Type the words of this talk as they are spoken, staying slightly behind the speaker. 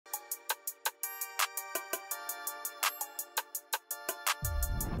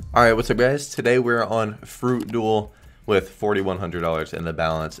Alright, what's up guys? Today we're on Fruit Duel with $4,100 in the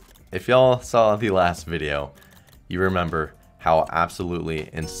balance. If y'all saw the last video, you remember how absolutely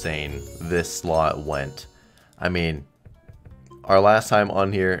insane this slot went. I mean, our last time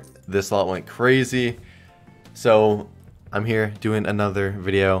on here, this slot went crazy. So, I'm here doing another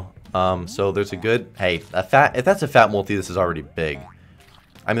video. So there's a good, hey, if that's a fat multi, this is already big.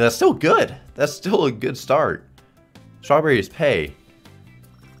 I mean, that's still good. That's still a good start. Strawberries pay.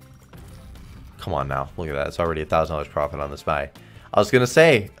 Come on now, look at that. It's already $1,000 profit on this buy. I was going to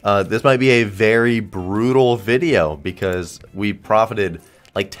say, this might be a very brutal video because we profited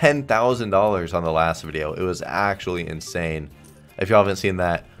like $10,000 on the last video. It was actually insane. If you haven't seen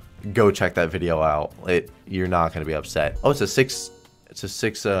that, go check that video out. You're not going to be upset. Oh, it's a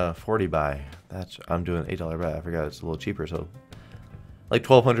 640 buy. I'm doing an $8 bet. I forgot it's a little cheaper. So like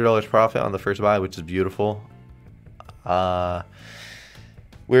 $1,200 profit on the first buy, which is beautiful.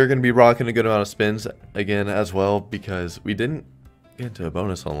 We're going to be rocking a good amount of spins again as well because we didn't get into a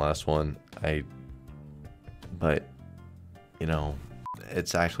bonus on the last one. But, you know,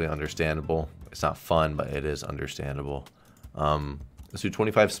 it's actually understandable. It's not fun, but it is understandable. Let's do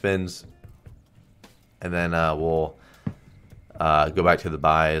 25 spins, and then we'll go back to the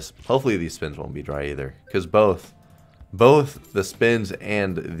buys. Hopefully these spins won't be dry either because both the spins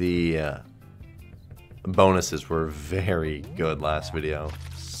and the bonuses were very good last video.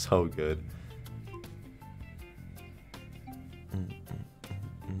 So good.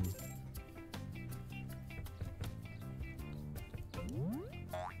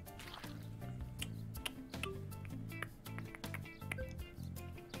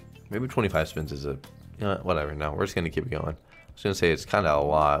 Maybe 25 spins is a, you know, whatever. No, we're just gonna keep it going. I was gonna say it's kind of a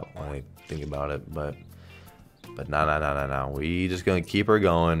lot when I think about it, but no. We just gonna keep her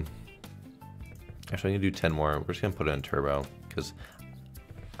going. Actually, I'm gonna do 10 more. We're just gonna put it in turbo because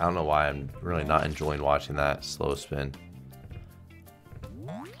I don't know why I'm really not enjoying watching that slow spin.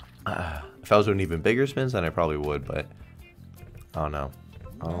 If I was doing even bigger spins, then I probably would, but I don't know.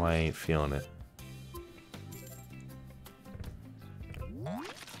 I don't know why I ain't feeling it.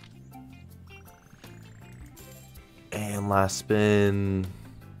 And last spin.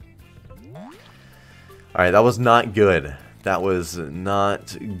 Alright, that was not good. That was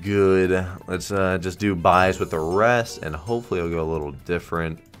not good. Let's just do buys with the rest, and hopefully it'll go a little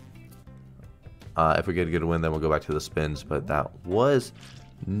different. If we get a good win, then we'll go back to the spins. But that was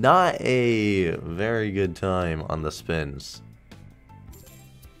not a very good time on the spins.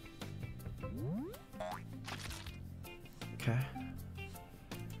 Okay.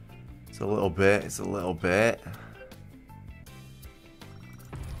 It's a little bit. It's a little bit.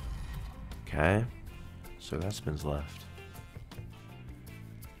 Okay. So that spins left.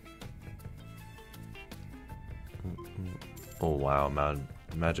 Oh wow,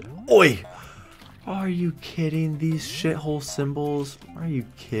 magic. Oi! Are you kidding? These shithole symbols? Are you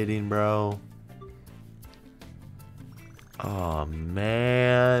kidding, bro? Oh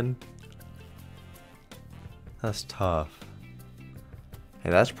man. That's tough. Hey,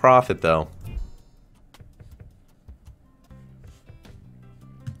 that's profit though.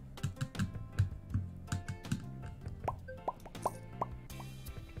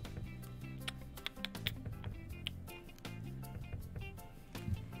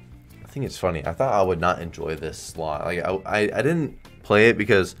 I think it's funny. I thought I would not enjoy this slot. Like I didn't play it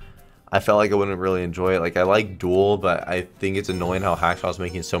because I felt like I wouldn't really enjoy it. Like I like Duel, but I think it's annoying how Hackshaw's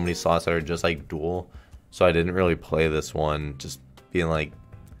making so many slots that are just like Duel. So I didn't really play this one, just being like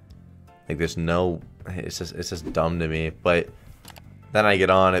there's no. It's just dumb to me. But then I get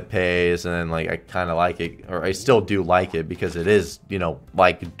on, it pays, and then like I kind of like it, or I still do like it because it is, you know,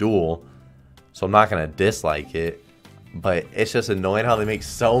 like Duel. So I'm not gonna dislike it. But it's just annoying how they make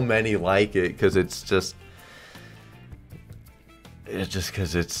so many like it because it's just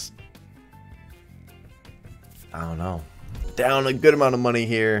because it's, I don't know, down a good amount of money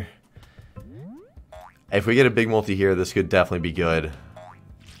here. If we get a big multi here, this could definitely be good.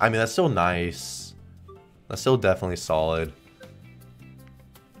 I mean, that's still nice. That's still definitely solid.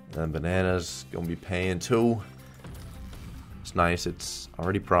 And then bananas gonna be paying too. It's nice. It's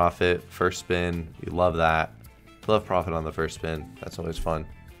already profit. First spin. You love that. Love profit on the first spin. That's always fun.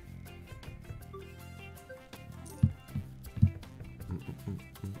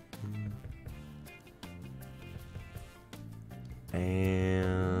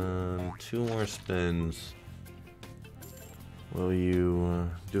 And 2 more spins. Will you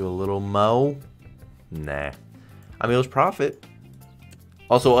do a little mo? Nah. I mean, it was profit.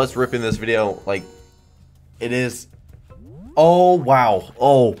 Also, us ripping this video, like, it is... Oh, wow.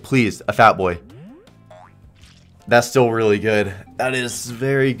 Oh, please. A fat boy. That's still really good. That is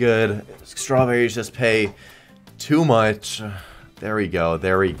very good. Strawberries just pay too much. There we go.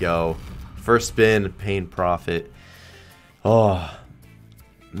 There we go. First spin, paying profit. Oh,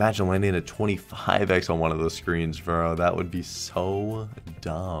 imagine landing a 25x on one of those screens, bro. That would be so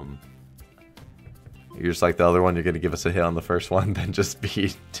dumb. You're just like the other one. You're going to give us a hit on the first one, then just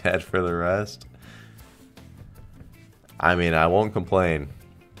be dead for the rest. I mean, I won't complain.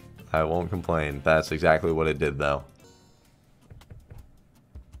 I won't complain. That's exactly what it did, though.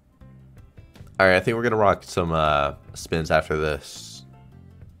 Alright, I think we're going to rock some spins after this.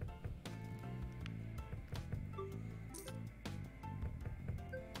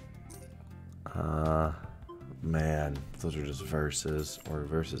 Man, those are just verses, or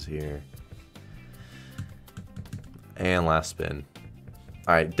verses here. And last spin.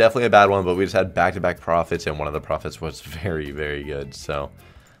 Alright, definitely a bad one, but we just had back-to-back profits, and one of the profits was very, very good. So,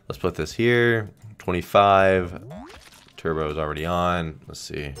 let's put this here. 25. Turbo is already on. Let's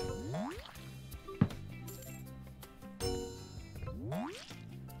see.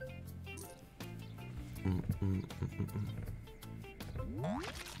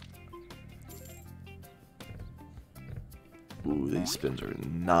 Ooh, these spins are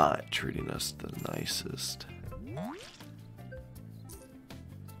not treating us the nicest.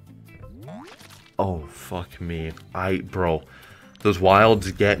 Oh, fuck me. Bro, those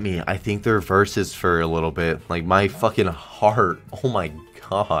wilds get me. I think they're verses for a little bit. Like, my fucking heart. Oh my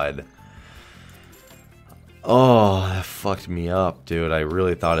god. Oh, that fucked me up, dude. I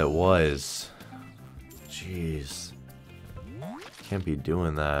really thought it was. Jeez. Can't be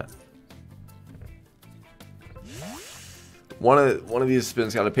doing that. One of these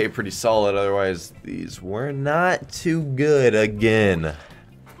spins got to pay pretty solid, otherwise these were not too good again.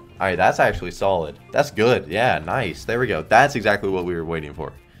 Alright, that's actually solid. That's good. Yeah, nice. There we go. That's exactly what we were waiting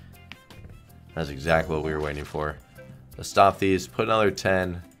for. That's exactly what we were waiting for. Let's stop these, put another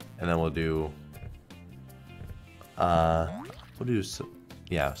 10, and then we'll do... some,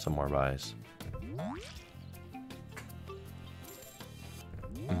 yeah, some more buys.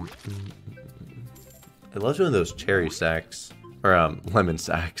 I love doing those cherry stacks, or lemon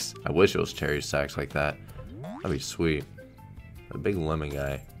stacks. I wish it was cherry stacks like that. That'd be sweet. A big lemon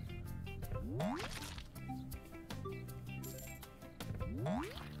guy.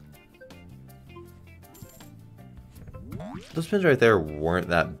 Those spins right there weren't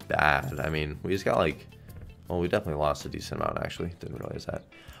that bad. I mean, we just got like, well, we definitely lost a decent amount actually. Didn't realize that.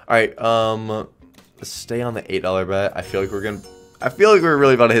 All right, let's stay on the $8 bet. I feel like we're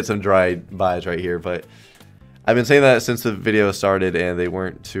really about to hit some dry buys right here, but I've been saying that since the video started and they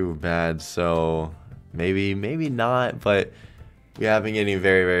weren't too bad, so maybe not, but we have been getting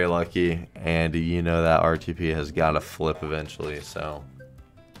very, very lucky, and you know that RTP has got to flip eventually, so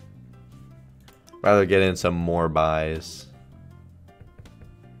rather get in some more buys.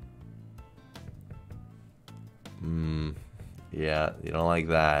 Yeah, you don't like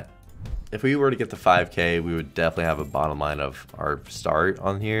that. If we were to get the 5K, we would definitely have a bottom line of our start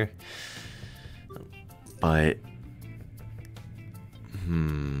on here. But,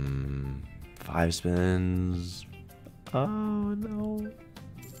 5 spins. Oh, no.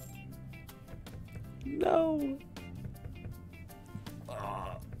 No.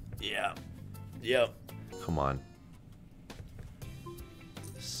 Yeah. Yep. Come on.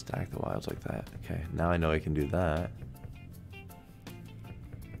 Stack the wilds like that. Okay, now I know I can do that.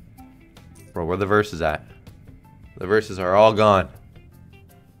 Bro, where the verses at? The verses are all gone.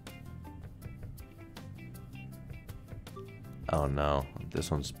 Oh no,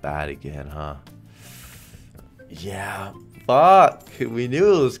 this one's bad again, huh? Yeah, fuck. We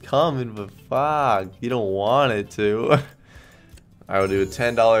knew it was coming, but fuck. You don't want it to. I will do a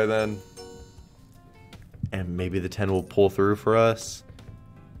 $10 then. And maybe the 10 will pull through for us.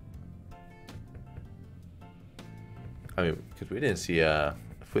 I mean, because we didn't see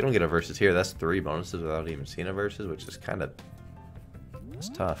if we don't get a versus here, that's 3 bonuses without even seeing a versus, which is kind of, it's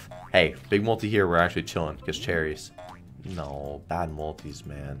tough. Hey, big multi here, we're actually chilling. Gets cherries. No, bad multis,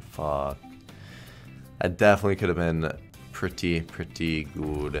 man. Fuck. That definitely could have been pretty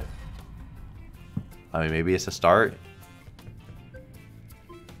good. I mean, maybe it's a start.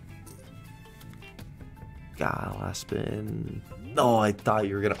 God, last spin. No, I thought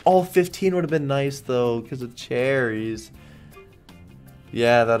you were gonna. Oh, 15 would have been nice though, because of cherries.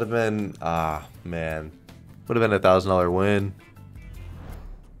 Yeah, that'd have been. Ah, man, would have been a $1,000 win.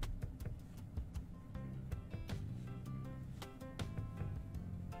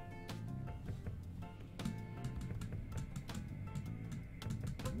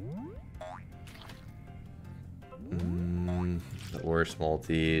 The worst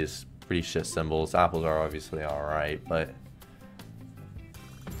multis. pretty shit symbols. Apples are obviously alright, but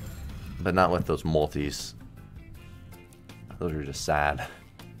not with those multis. Those are just sad.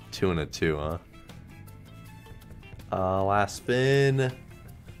 2 and a 2, huh? Last spin.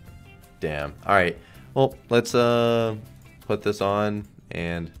 Damn. Alright. Well, let's put this on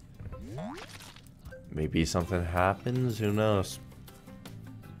and maybe something happens. Who knows?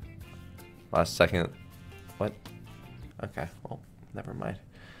 Last second. What? Okay. Well, never mind.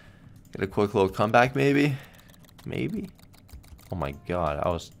 Get a quick little comeback, maybe? Maybe? Oh my god. I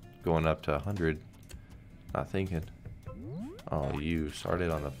was going up to 100. Not thinking. Oh, you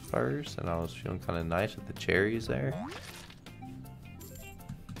started on the first, and I was feeling kind of nice with the cherries there.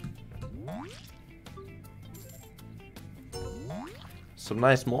 Some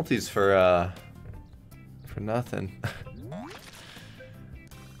nice multis for nothing.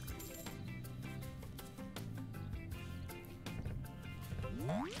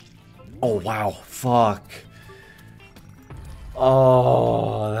 Oh wow, fuck.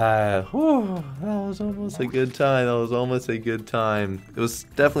 Oh, that was almost a good time. That was almost a good time. It was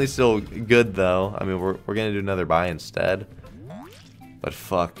definitely still good though. I mean, we're gonna do another buy instead. But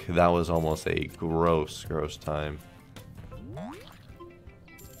fuck, that was almost a gross time.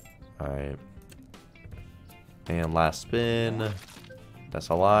 Alright. And last spin. That's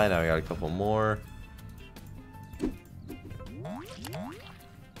a lie. Now we got a couple more.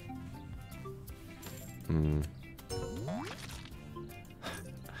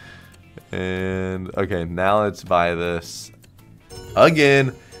 And okay, now let's buy this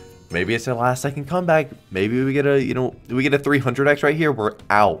again. Maybe it's a last second comeback. Maybe we get a, we get a 300x right here. We're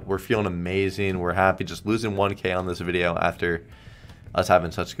out. We're feeling amazing. We're happy. Just losing 1K on this video after us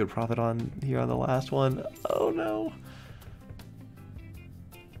having such good profit on here on the last one. Oh no.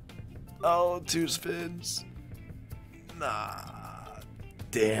 Oh, 2 spins. Nah.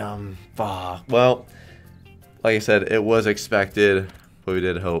 Damn. Fuck. Well, like I said, it was expected, but we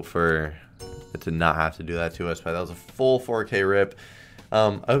did hope for it to not have to do that to us. But that was a full 4K rip.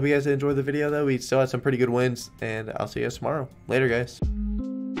 I hope you guys enjoyed the video though. We still had some pretty good wins, and I'll see you guys tomorrow. Later, guys.